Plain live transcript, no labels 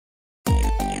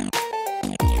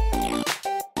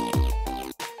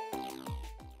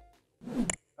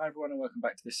Hi everyone and welcome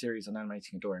back to this series on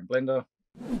animating a door in Blender.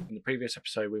 In the previous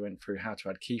episode we went through how to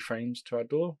add keyframes to our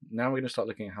door. Now we're going to start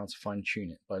looking at how to fine tune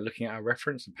it by looking at our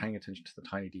reference and paying attention to the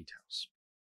tiny details.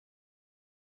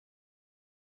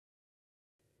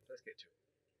 Let's get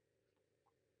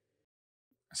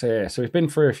to it. So we've been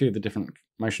through a few of the different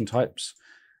motion types.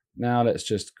 Now let's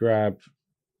just grab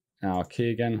our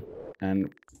key again and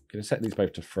I'm going to set these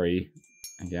both to 3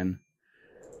 again.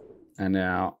 And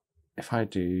now if I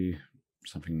do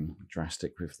something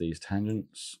drastic with these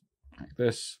tangents like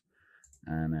this,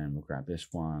 and then we'll grab this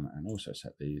one and also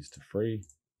set these to 3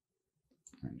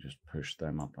 and just push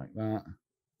them up like that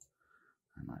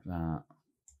and like that.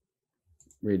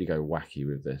 Really go wacky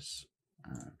with this.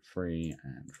 3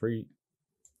 and 3.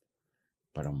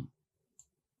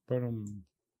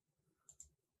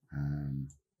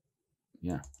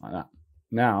 Yeah, like that.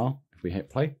 Now if we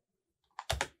hit play,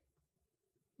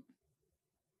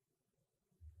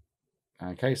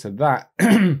 okay, so that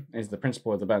is the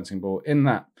principle of the bouncing ball, in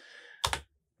that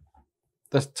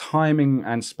the timing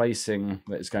and spacing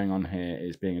that is going on here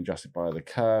is being adjusted by the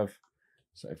curve.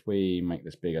 So if we make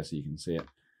this bigger so you can see it.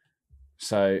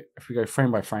 So if we go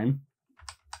frame by frame,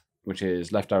 which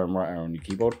is left arrow and right arrow on your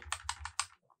keyboard,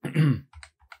 you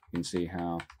can see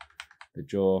how the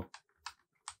jaw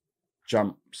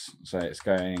jumps. So it's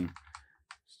going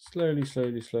slowly,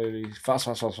 slowly, slowly, fast,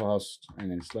 fast, fast, fast, and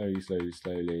then slowly, slowly,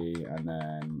 slowly, and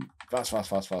then fast, fast,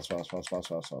 fast, fast, fast, fast, fast,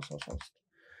 fast, fast, fast, fast,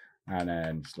 and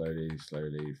then slowly,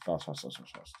 slowly, fast, fast, fast,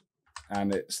 fast, fast.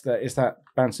 And it's that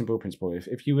bouncing ball principle.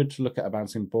 If you were to look at a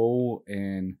bouncing ball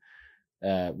in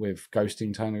with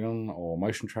ghosting turned on or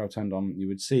motion trail turned on, you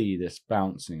would see this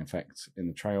bouncing effect in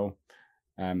the trail,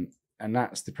 and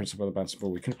that's the principle of the bouncing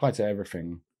ball. We can apply to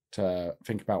everything to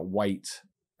think about weight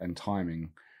and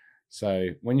timing. So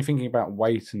when you're thinking about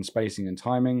weight and spacing and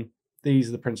timing, these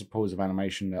are the principles of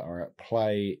animation that are at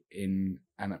play in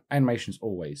animations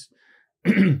always.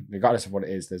 Regardless of what it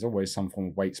is, there's always some form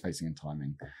of weight, spacing, and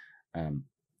timing,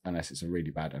 unless it's a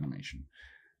really bad animation.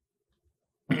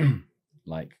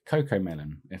 Like Coco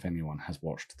Melon, if anyone has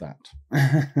watched that.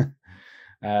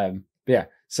 Yeah,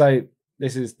 so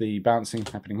this is the bouncing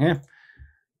happening here.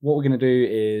 What we're going to do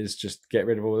is just get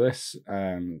rid of all this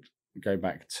and go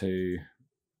back to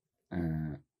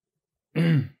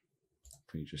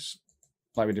we just,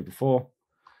 like we did before,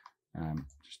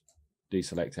 just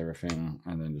deselect everything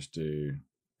and then just do,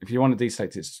 if you want to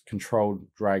deselect, it's control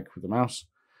drag with the mouse,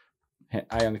 hit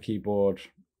A on the keyboard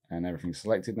and everything's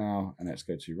selected now. And let's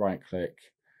go to right click,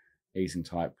 easing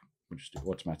type, we'll just do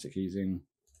automatic easing,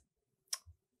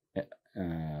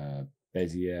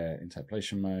 Bezier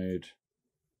interpolation mode.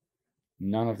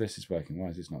 None of this is working. Why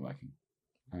is this not working?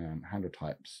 Handle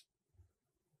types,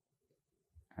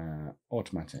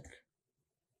 automatic,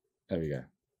 there we go,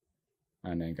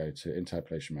 and then go to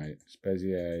interpolation mode,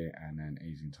 Bezier, and then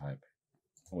easing type,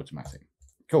 automatic.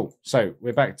 Cool, so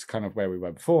we're back to kind of where we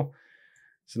were before.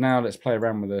 So now let's play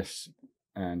around with this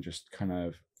and just kind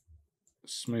of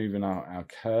smoothen out our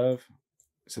curve.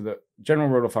 So the general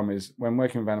rule of thumb is when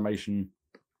working with animation,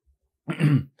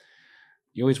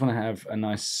 you always want to have a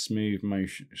nice smooth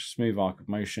motion, smooth arc of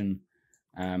motion.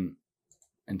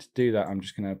 And to do that, I'm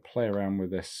just going to play around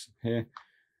with this here,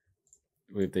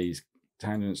 with these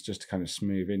tangents, just to kind of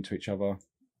smooth into each other.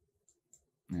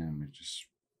 And we just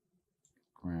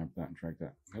grab that, drag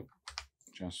that, oh,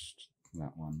 just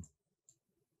that one,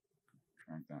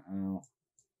 drag that out.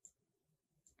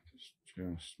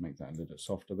 Just make that a little bit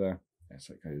softer there. Yeah,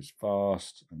 so it goes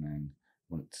fast, and then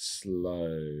want it to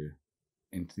slow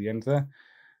into the end there.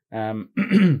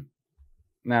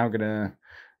 Now I'm gonna,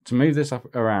 to move this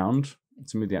up around,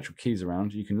 to move the actual keys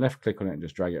around, you can left click on it and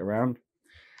just drag it around,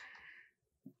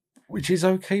 which is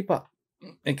okay, but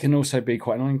it can also be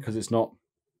quite annoying because it's not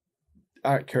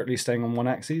accurately staying on one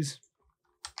axis.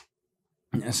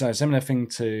 So similar thing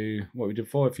to what we did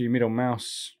before. If you middle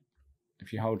mouse,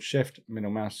 if you hold shift,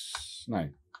 middle mouse, no,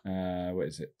 what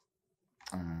is it?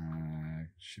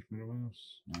 Shift middle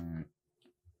mouse, no.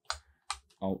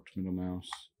 Alt middle mouse,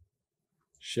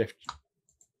 shift,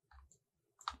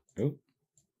 oh,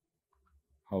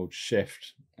 hold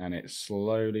shift, and it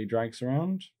slowly drags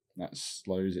around. That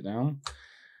slows it down.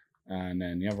 And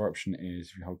then the other option is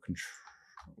if you hold control,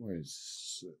 where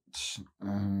is it?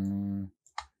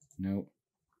 No.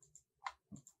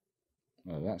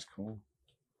 Oh, that's cool.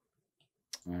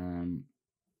 I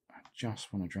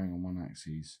just want to drag on one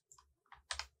axis.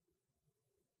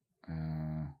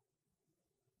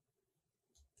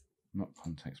 Not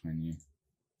context menu.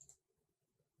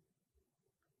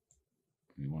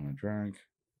 We want to drag.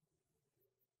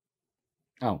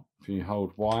 Oh, if you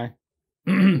hold Y,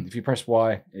 if you press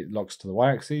Y, it locks to the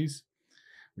Y axis,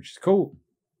 which is cool.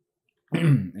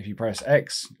 If you press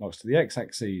X, locks to the X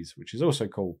axis, which is also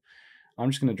cool. I'm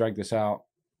just going to drag this out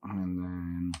and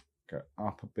then go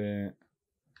up a bit,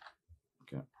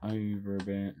 go over a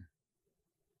bit.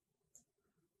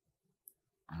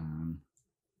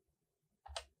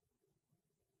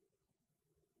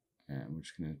 Yeah, we're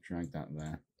just going to drag that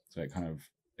there. So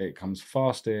it comes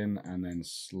fast in and then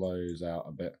slows out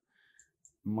a bit.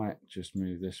 Might just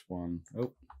move this one.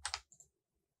 Oh.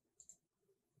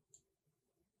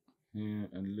 Here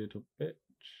a little bit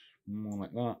more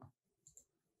like that.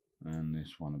 And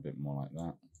this one a bit more like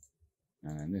that.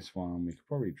 And then this one we could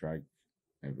probably drag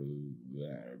over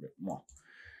there a bit more.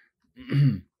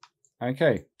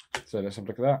 Okay, so let's have a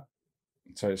look at that.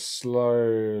 So it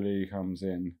slowly comes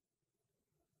in.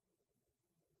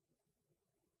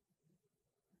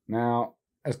 Now,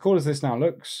 as cool as this now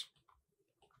looks,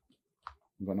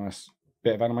 we've got a nice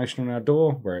bit of animation on our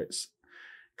door where it's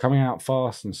coming out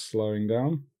fast and slowing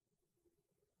down.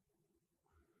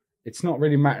 It's not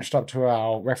really matched up to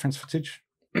our reference footage.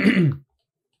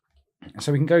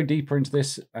 So we can go deeper into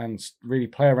this and really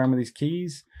play around with these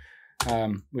keys,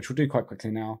 which we'll do quite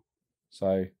quickly now.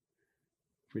 So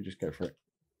if we just go for it.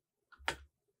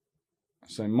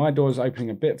 So my door is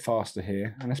opening a bit faster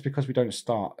here, and that's because we don't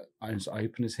start as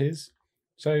open as his.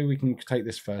 So we can take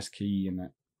this first key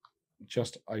and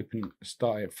just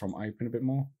start it from open a bit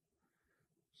more.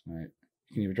 So you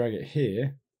can either drag it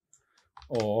here,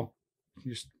 or you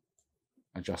can just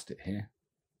adjust it here.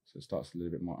 So it starts a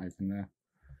little bit more open there.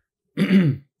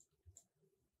 And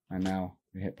now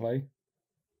we hit play.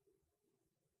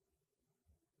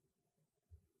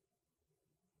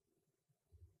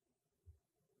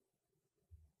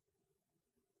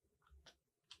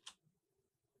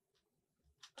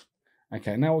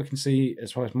 Okay, now we can see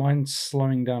as far as mine's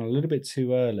slowing down a little bit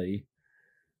too early.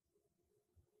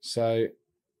 So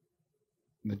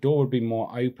the door would be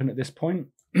more open at this point.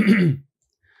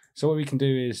 So what we can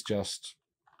do is just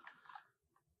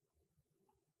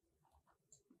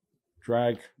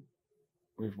drag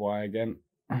with Y again,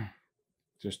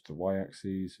 just the Y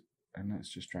axis, and let's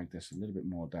just drag this a little bit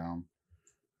more down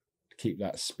to keep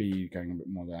that speed going a bit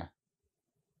more there.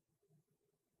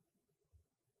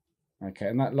 Okay,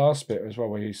 and that last bit as well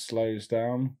where he slows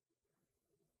down,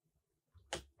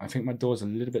 I think my door's a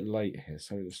little bit late here,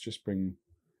 so let's just bring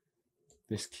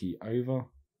this key over,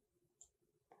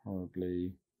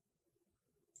 probably.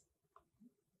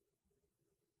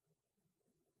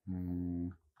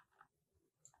 Oh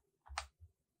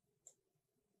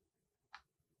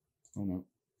no.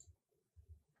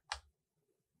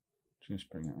 Just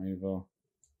bring it over.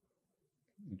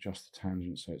 Adjust the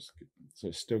tangent so it's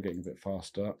still getting a bit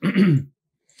faster.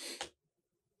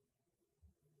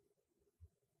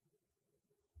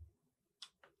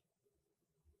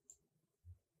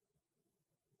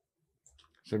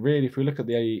 So really, if we look at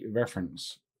the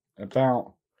reference, we're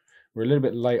a little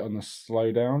bit late on the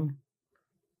slowdown.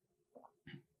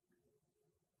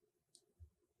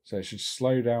 So it should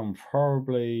slow down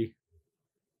probably,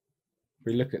 if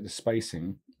we look at the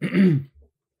spacing.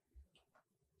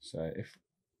 So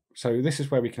this is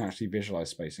where we can actually visualize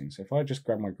spacing. So if I just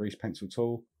grab my grease pencil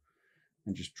tool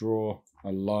and just draw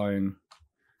a line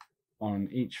on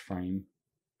each frame,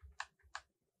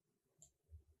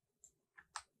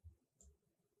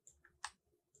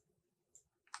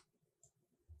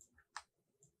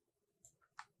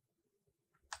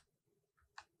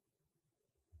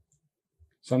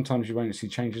 sometimes you won't see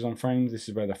changes on frames. This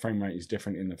is where the frame rate is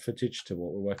different in the footage to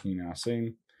what we're working in our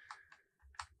scene.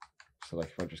 So like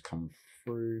if I just come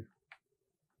through,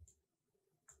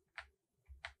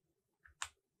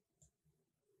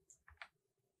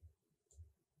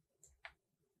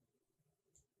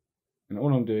 and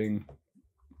all I'm doing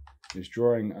is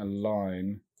drawing a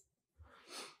line.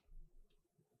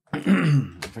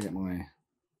 If I get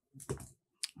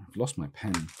I've lost my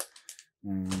pen.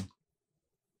 There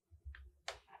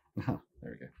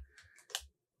we go.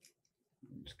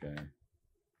 Let's go.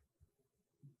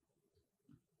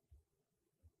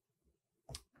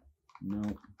 No.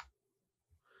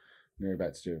 I'm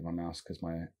about to do it with my mouse because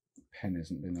my pen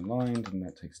hasn't been aligned, and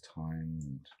that takes time.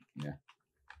 And yeah.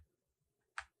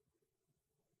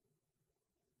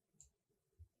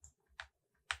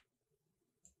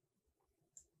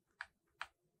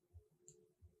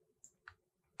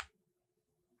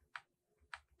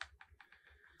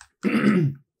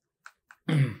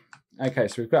 Okay,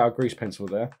 so we've got our grease pencil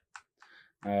there,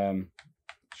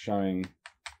 showing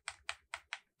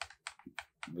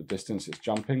the distance it's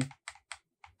jumping.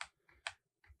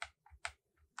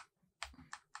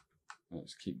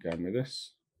 Let's keep going with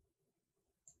this.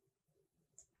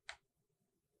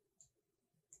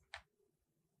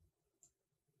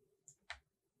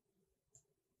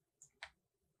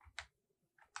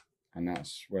 And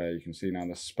that's where you can see now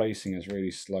the spacing has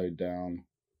really slowed down.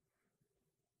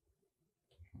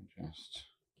 I'll just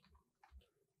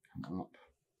come up.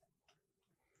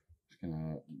 It's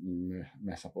gonna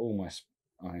mess up all my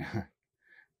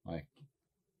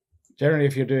generally,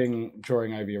 if you're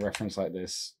drawing over your reference like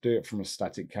this, do it from a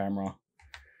static camera.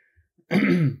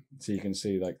 So you can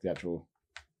see like the actual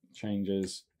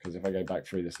changes, because if I go back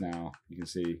through this now, you can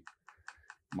see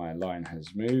my line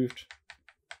has moved.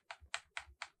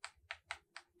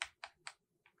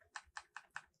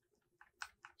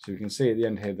 So you can see at the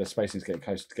end here, the spacing is getting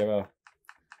closer together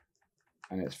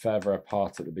and it's further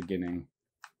apart at the beginning.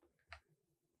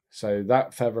 So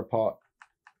that further apart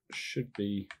should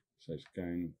be, so it's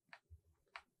going,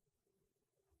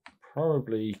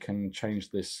 probably can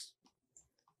change this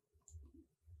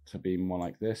to be more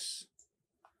like this.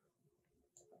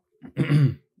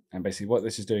 And basically what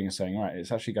this is doing is saying, all right,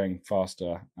 it's actually going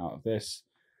faster out of this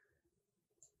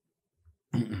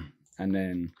and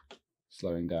then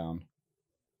slowing down.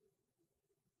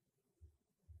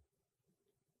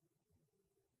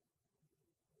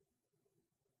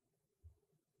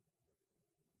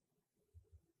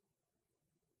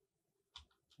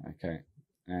 Okay,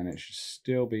 and it should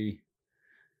still be,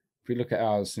 if we look at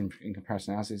ours in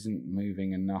comparison, ours isn't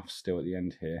moving enough still at the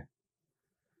end here.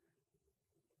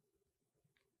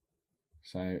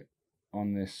 So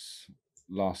on this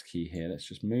last key here, let's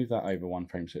just move that over one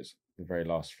frame so it's the very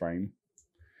last frame.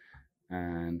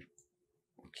 And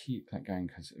we'll keep that going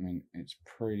because, I mean, it's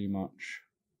pretty much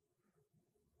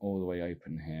all the way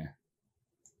open here.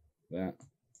 That.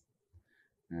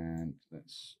 And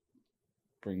let's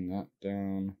bring that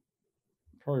down.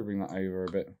 Probably bring that over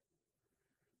a bit.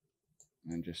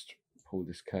 And just pull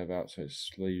this curve out so it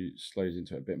slows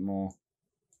into it a bit more.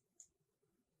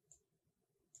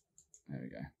 There we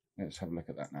go. Let's have a look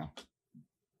at that now.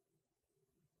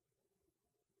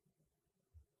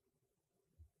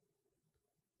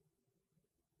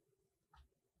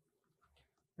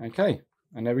 Okay,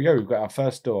 and there we go. We've got our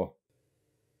first door.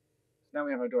 Now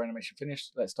we have our door animation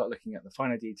finished, let's start looking at the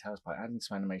finer details by adding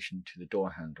some animation to the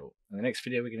door handle. In the next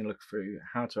video, we're going to look through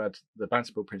how to add the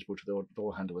bounce build principle to the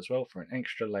door handle as well for an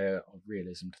extra layer of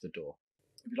realism to the door.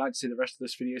 If you'd like to see the rest of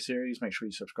this video series, make sure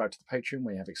you subscribe to the Patreon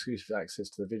where you have exclusive access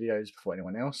to the videos before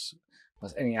anyone else,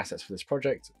 plus any assets for this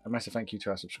project. A massive thank you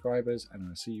to our subscribers, and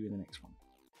I'll see you in the next one.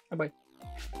 Bye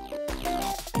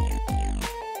bye.